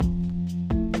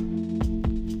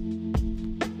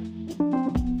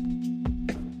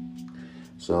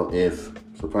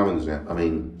So prime example,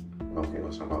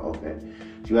 let's talk about,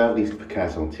 so you have these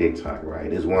cats on TikTok, right?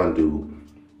 There's one dude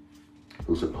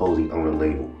who supposedly owned a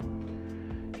label.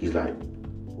 He's like,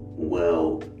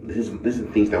 well, this is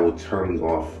things that would turn me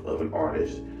off of an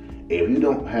artist. If you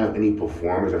don't have any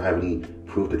performers or have any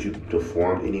proof that you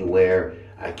performed anywhere,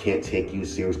 I can't take you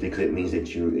seriously because it means that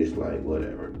it's like,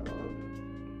 whatever.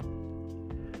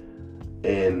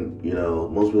 And,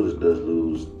 most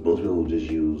people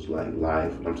just use like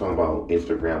live. I'm talking about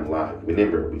Instagram Live.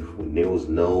 Remember, when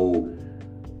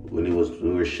we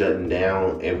were shutting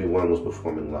down, everyone was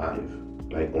performing live.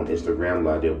 Like on Instagram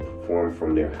Live, they'll perform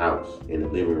from their house in the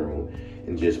living room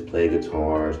and just play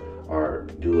guitars or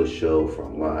do a show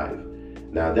from live.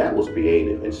 Now that was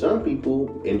creative, and some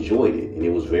people enjoyed it, and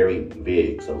it was very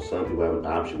big. So some people have an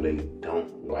option; they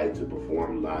don't like to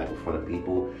perform live in front of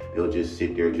people. They'll just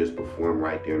sit there and just perform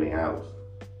right there in their house.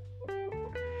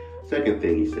 Second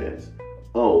thing he says,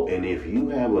 and if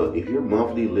your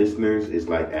monthly listeners is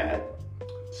like at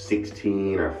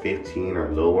 16 or 15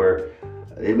 or lower,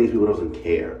 it means people doesn't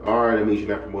care. Or that means you're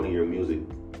not promoting your music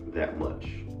that much.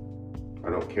 I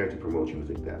don't care to promote your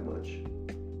music that much.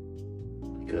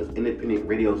 Because independent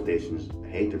radio stations, I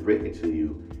hate to break it to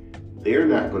you, they're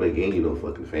not going to gain you no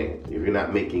fucking fans. If you're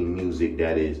not making music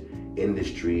that is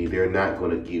industry, they're not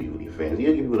going to give you any fans.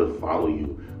 They'll give people to follow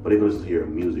you, but they're going to hear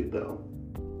music though.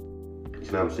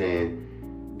 You know what I'm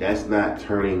saying? That's not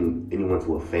turning anyone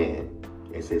to a fan.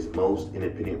 And since most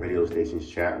independent radio stations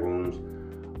chat rooms,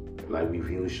 like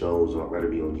review shows, or whether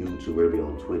it be on YouTube, whether it be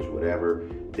on Twitch, whatever,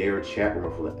 their chat room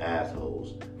are full of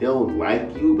assholes. They'll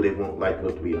like you, but they won't like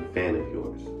enough to be a fan of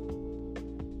yours.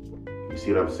 You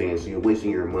see what I'm saying? So you're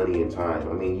wasting your money and time.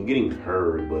 You're getting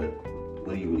heard, but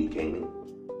what are you really gaining?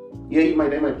 Yeah, they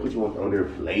might put you on their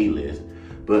playlist,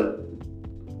 but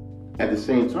at the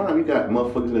same time, you got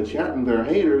motherfuckers in the chat room that are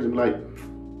haters and be like,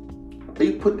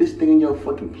 they put this thing in your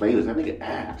fucking playlist. That nigga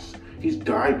ass. He's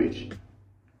garbage.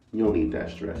 You don't need that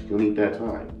stress. You don't need that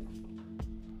time.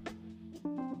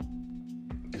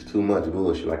 It's too much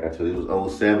bullshit. Like I told you, it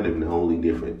was 07 and wholly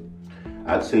different.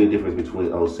 I'd say the difference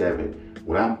between 07.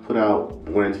 When I put out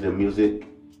Born Into the Music,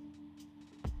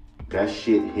 that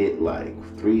shit hit like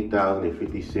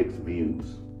 3,056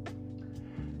 views.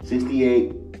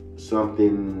 68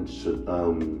 something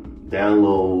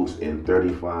downloads and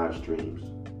 35 streams.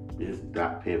 This is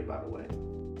 .piff, by the way.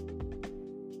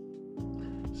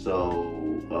 So,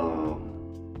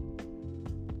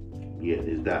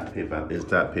 it's .piff,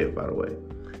 by the way.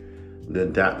 The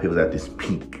 .piff was at this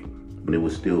peak when it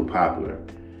was still popular.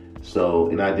 So,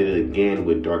 and I did it again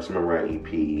with Dark Summer Ride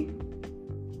EP.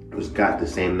 It was got the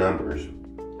same numbers.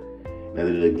 And I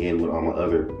did it again with all my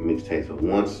other mixtapes. But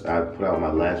once I put out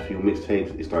my last few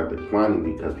mixtapes, it started declining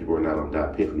because people were not on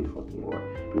 .piff anymore.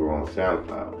 People were on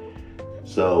SoundCloud.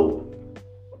 So,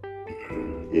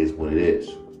 it is what it is.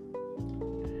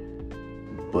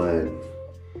 But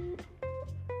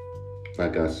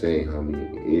like I say,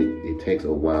 it takes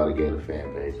a while to gain a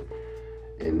fan base.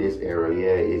 In this era,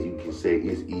 as you can say,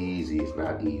 it's easy. It's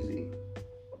not easy.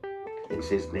 And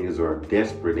since niggas are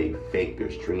desperate, they fake their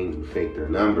streams and fake their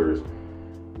numbers.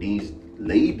 These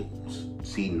labels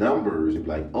see numbers and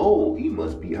be like, oh, he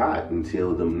must be hot,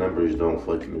 until the numbers don't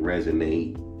fucking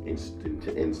resonate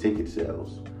and sync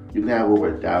itself. You can have over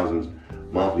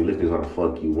 1,000 monthly listeners how the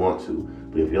fuck you want to.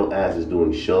 But if your ass is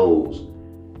doing shows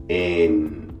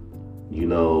and,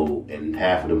 and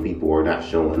half of them people are not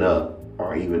showing up,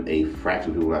 or even a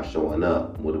fraction of people not showing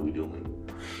up, what are we doing?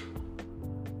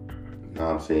 You know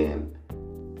what I'm saying?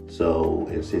 So,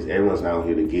 and since everyone's out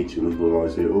here to get you, people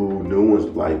always say, oh, no one's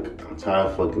like, I'm tired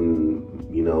of fucking,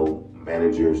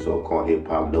 managers, so-called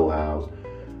hip-hop know-hows.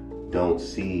 Don't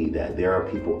see that there are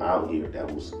people out here that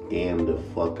will scam the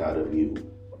fuck out of you.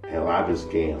 Hell, I've been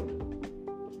scammed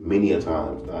many a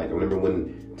times. Like, I remember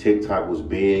when TikTok was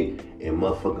big and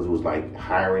motherfuckers was like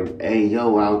hiring, hey,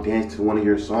 yo, I'll dance to one of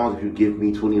your songs if you give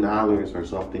me $20 or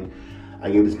something. I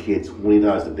gave this kid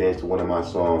 $20 to dance to one of my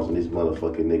songs, and this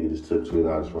motherfucking nigga just took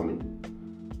 $20 from me.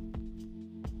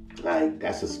 Like,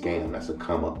 that's a scam. That's a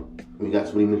come up. We got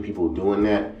so many people doing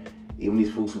that. Even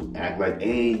these folks who act like,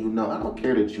 hey, I don't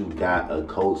care that you got a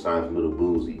co-sign from Little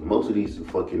Boozy. Most of these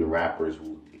fucking rappers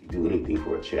will do anything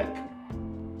for a check.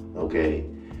 Okay?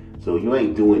 So you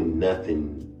ain't doing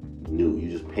nothing new.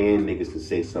 You just paying niggas to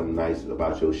say something nice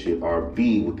about your shit. Or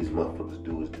B, what these motherfuckers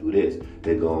do is do this.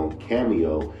 They go on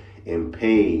Cameo and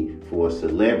pay for a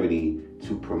celebrity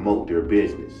to promote their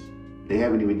business. They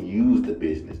haven't even used the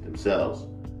business themselves.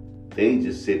 They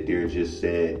just sit there and just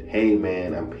said, hey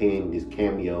man, I'm paying this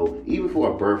cameo, even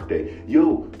for a birthday.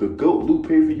 Yo, the GOAT Lupe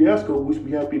Fiasco wish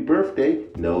me happy birthday.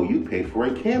 No, you pay for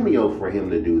a cameo for him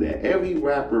to do that. Every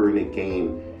rapper in the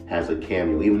game has a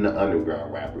cameo, even the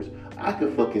underground rappers. I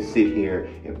could fucking sit here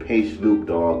and pay Snoop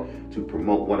Dogg to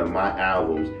promote one of my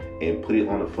albums and put it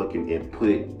on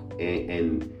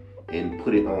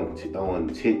put it on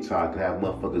TikTok and have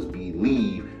motherfuckers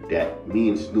believe that me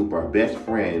and Snoop are best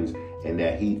friends and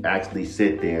that he actually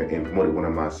sat there and promoted one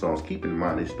of my songs. Keep in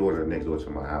mind, his stores are next door to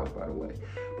my house, by the way.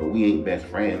 But we ain't best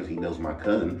friends. He knows my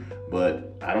cousin,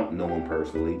 but I don't know him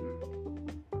personally.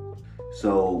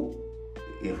 So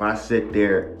if I sit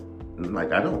there,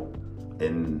 like, I don't.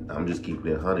 And I'm just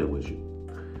keeping it 100 with you.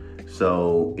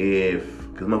 So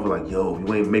because motherfuckers like, yo, if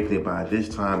you ain't making it by this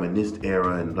time in this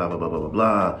era and blah, blah, blah, blah, blah,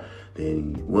 blah,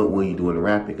 then what will you do in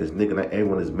rapping? Because nigga, not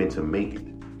everyone is meant to make it.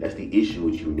 That's the issue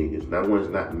with you niggas. Not one's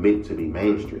not meant to be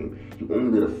mainstream. You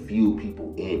only let a few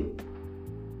people in.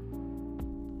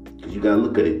 Because you gotta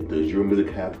look at it. Does your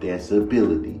music have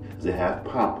danceability? Does it have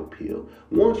pop appeal?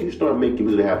 Once you start making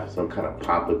music that have some kind of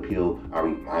pop appeal, or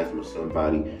reminds them of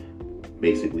somebody,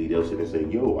 basically they'll sit and say,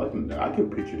 yo, I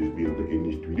can picture this being in the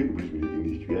industry. They can picture the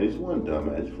industry. And this one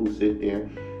dumbass fool sit there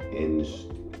and just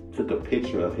took a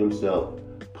picture of himself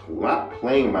not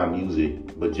playing my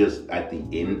music, but just at the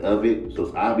end of it.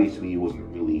 So obviously he wasn't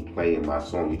really playing my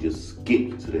song. He just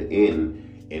skipped to the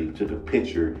end and took a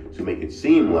picture to make it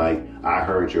seem like I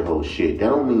heard your whole shit. That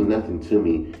don't mean nothing to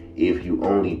me if you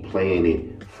only playing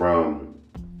it from,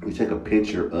 you take a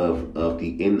picture of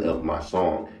the end of my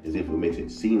song as if it makes it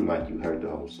seem like you heard the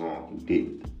whole song. You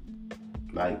didn't.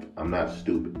 Like, I'm not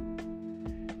stupid.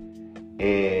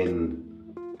 And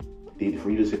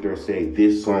for you to sit there and say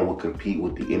this song will compete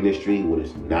with the industry when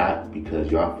it's not,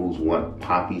 because y'all fools want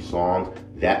poppy songs.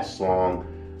 That song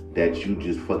that you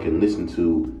just fucking listen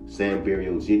to,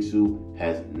 Sanbario Jitsu,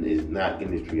 is not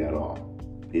industry at all.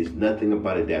 There's nothing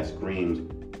about it that screams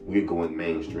we're going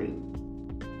mainstream.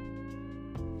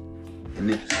 And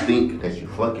then think that you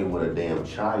fucking with a damn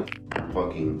child,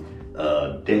 fucking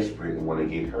desperate and want to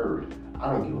get heard.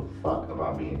 I don't give a fuck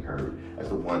about being heard. That's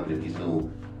the one that these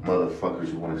little motherfuckers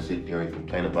who want to sit there and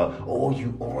complain about, oh,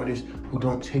 you artists who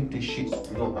don't take this shit.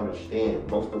 You don't understand.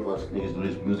 Most of us niggas do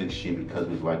this music shit because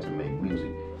we like to make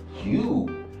music.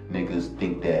 You niggas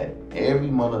think that every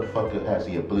motherfucker has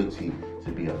the ability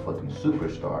to be a fucking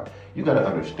superstar. You gotta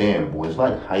understand, boy, it's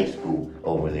like high school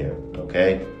over there,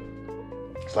 okay?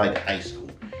 It's like high school.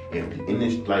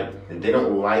 If they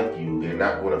don't like you, they're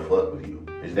not gonna fuck with you.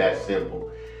 It's that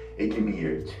simple. It can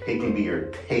be your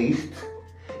taste.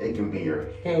 It can be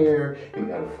your hair, and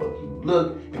how the fuck you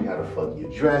look, and how the fuck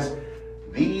you dress.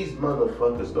 These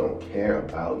motherfuckers don't care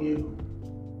about you.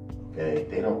 Okay?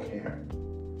 They don't care.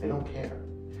 They don't care.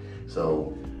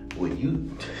 So when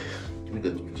you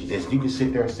can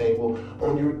sit there and say, well,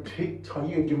 on your TikTok,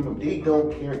 you give them, they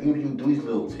don't care. Even if you do these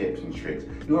little tips and tricks,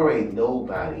 you already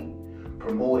nobody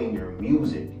promoting your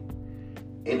music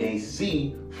in a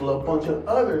sea full of a bunch of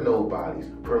other nobodies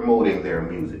promoting their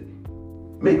music,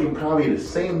 making probably the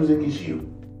same music as you.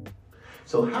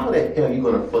 So how the hell are you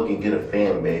gonna fucking get a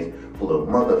fan base full of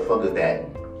motherfuckers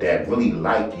that really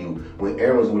like you when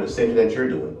everyone's doing the same thing that you're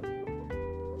doing?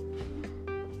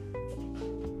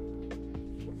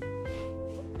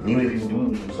 And even if you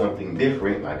do something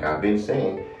different, like I've been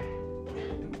saying,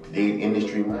 they're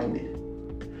industry minded.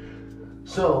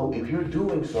 So if you're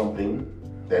doing something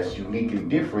that's unique and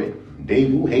different, they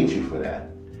will hate you for that.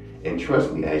 And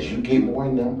trust me, as you get more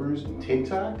numbers in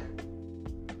TikTok,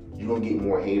 you're gonna get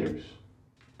more haters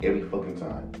every fucking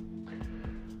time.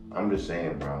 I'm just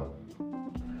saying, bro.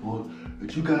 Well,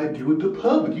 but you gotta deal with the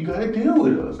public. You gotta deal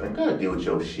with us. I ain't gotta deal with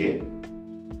your shit.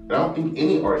 And I don't think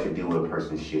any artist should deal with a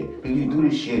person's shit. Because you do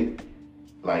this shit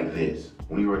like this.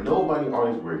 When you're a nobody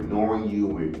artist, we're ignoring you.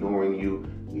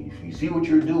 We see what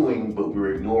you're doing, but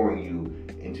we're ignoring you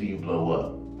until you blow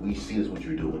up. We see that's what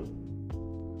you're doing.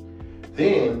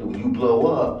 Then, when you blow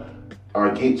up,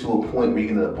 or get to a point where you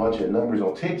get a bunch of numbers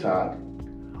on TikTok,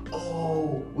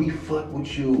 oh, we fuck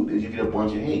with you. Then you get a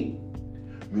bunch of hate.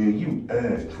 Man, you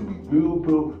ass. To be real,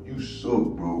 bro, you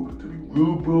suck, bro. To be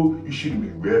real, bro, you shouldn't be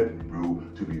rapping, bro.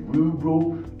 To be real,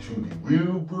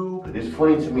 bro. It's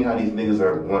funny to me how these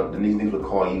niggas will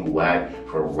call you whack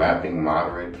for rapping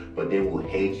moderate, but they will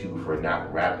hate you for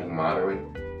not rapping moderate.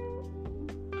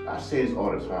 I say this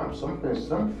all the time. Some fans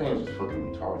is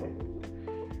fucking retarded.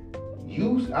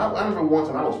 I remember one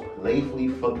time I was playfully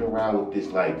fucking around with this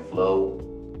like flow,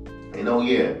 and oh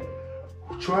yeah,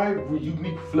 try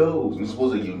unique flows. And this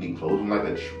was a unique flow. It was like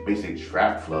a basic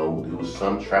trap flow. There was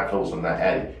some trap flow, some not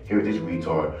added. Here this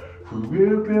retard. For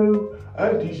real, bro?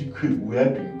 I think you quit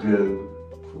rapping, bro.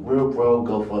 For real, bro,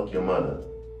 go fuck your mother.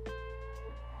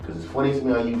 Because it's funny to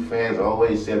me how you fans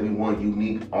always say we want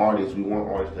unique artists. We want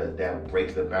artists that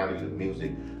breaks the boundaries of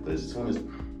music. But as soon as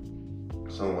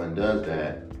someone does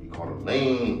that, you call them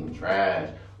lame, trash.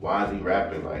 Why is he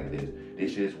rapping like this?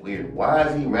 This shit's weird. Why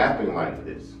is he rapping like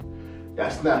this?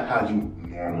 That's not how you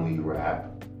normally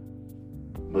rap.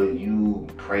 But you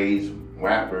praise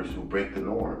rappers who break the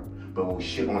norm. But we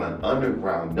shit on an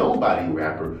underground nobody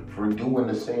rapper for doing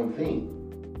the same thing.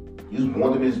 You just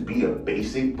want them to just be a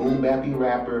basic boom bappy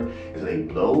rapper, and so they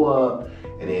blow up,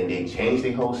 and then they change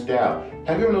their whole style.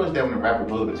 Have you ever noticed that when a rapper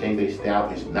blows up and changes their style,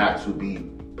 it's not to be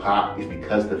pop, it's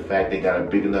because the fact they got a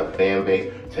big enough fan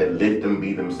base to let them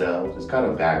be themselves. It's kind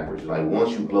of backwards. Like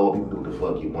once you blow up, people do what the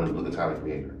fuck you want to look at Tyler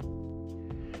Creator.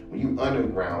 When you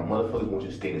underground, motherfuckers want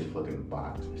you to stay in this fucking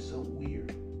box. It's so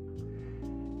weird.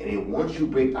 And then once you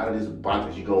break out of this box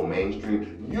and you go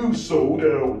mainstream, you sold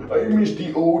out. I miss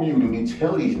the old you. And you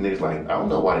tell these niggas like, I don't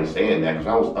know why they're saying that, because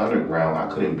I was underground,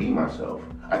 I couldn't be myself.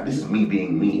 This is me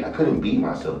being me. I couldn't be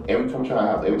myself. Every time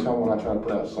when I try to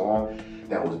put out a song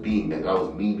that was me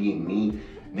being me,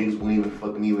 niggas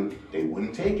they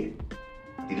wouldn't take it.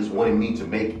 They just wanted me to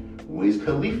make Wiz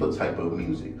Khalifa type of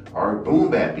music or boom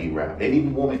bap beat rap. They didn't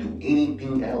even want me to do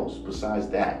anything else besides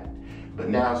that. But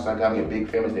now, so I got me a big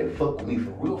family that fuck with me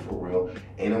for real,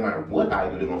 and no matter what I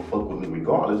do, they're gonna fuck with me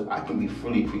regardless. I can be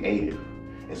fully creative.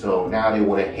 And so now they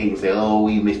wanna hate and say, oh,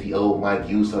 we missed the old Mike,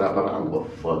 you, so that, blah, blah. I don't give a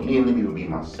fuck. You didn't let me even be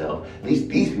myself. At least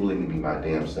these people let me be my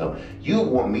damn self. You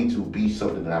want me to be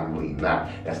something that I'm really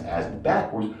not. That's as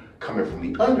backwards coming from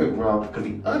the underground, because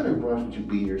the underground is what you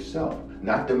be yourself,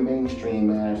 not the mainstream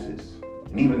masses.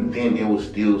 And even then, they will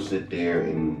still sit there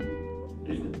and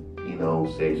just,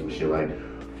 say some shit like,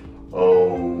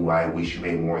 oh, I wish you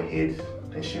made more hits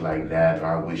and shit like that, or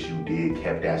I wish you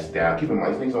kept that style. Keep in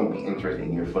mind, these niggas don't be interested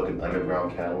in your fucking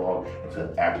underground catalog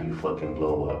until after you fucking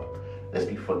blow up. Let's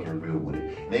be fucking real with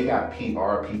it. And they got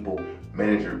PR people,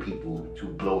 manager people to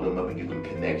blow them up and give them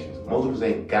connections. Most of us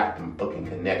ain't got them fucking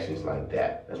connections like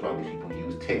that. That's why these people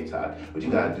use TikTok. But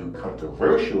you gotta do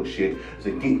controversial shit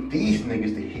to get these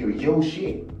niggas to hear your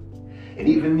shit. And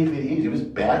even if it's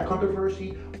bad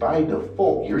controversy, by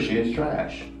default, your shit is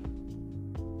trash.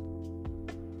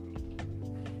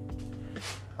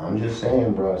 I'm just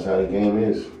saying, bro, that's how the game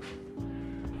is.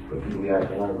 But people be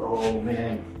acting like, oh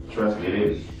man, trust me, it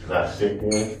is. I sit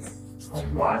there, I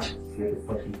watch what the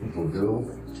fucking people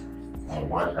do. I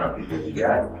watch how people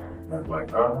react. I'm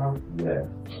like, yeah.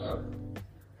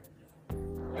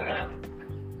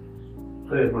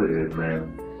 That's what it is, man.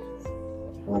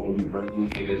 When you bring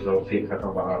these niggas on TikTok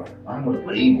about, I'm a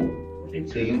label.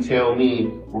 Until you tell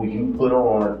me who you put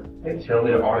on and tell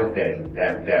me the artist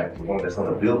that one that's on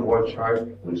the Billboard chart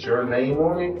with your name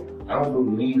on it, I don't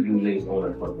believe you niggas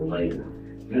on the fucking label.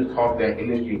 You just talk that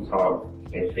industry talk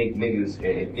and think niggas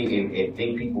and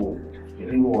think people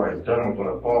are dumb are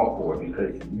gonna fall for it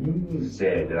because you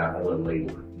said that I own a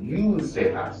label. You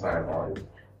said I signed artists.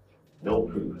 No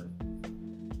proof.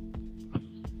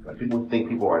 Like people think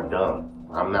people are dumb.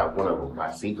 I'm not one of them. I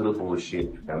see through the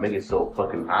bullshit. I make it so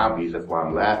fucking obvious. That's why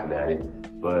I'm laughing at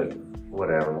it. But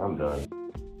whatever, I'm done.